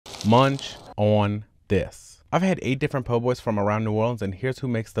Munch on this. I've had 8 different po' boys from around New Orleans, and here's who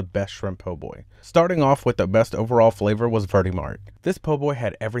makes the best shrimp po' boy. Starting off with the best overall flavor was Verti Marte. This po' boy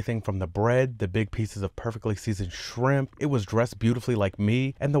had everything from the bread, the big pieces of perfectly seasoned shrimp, it was dressed beautifully like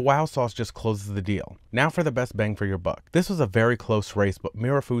me, and the wow sauce just closes the deal. Now for the best bang for your buck. This was a very close race, but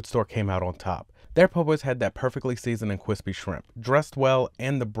Meraux Food Store came out on top. Their po' boys had that perfectly seasoned and crispy shrimp, dressed well,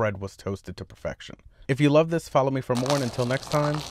 and the bread was toasted to perfection. If you love this, follow me for more, and until next time,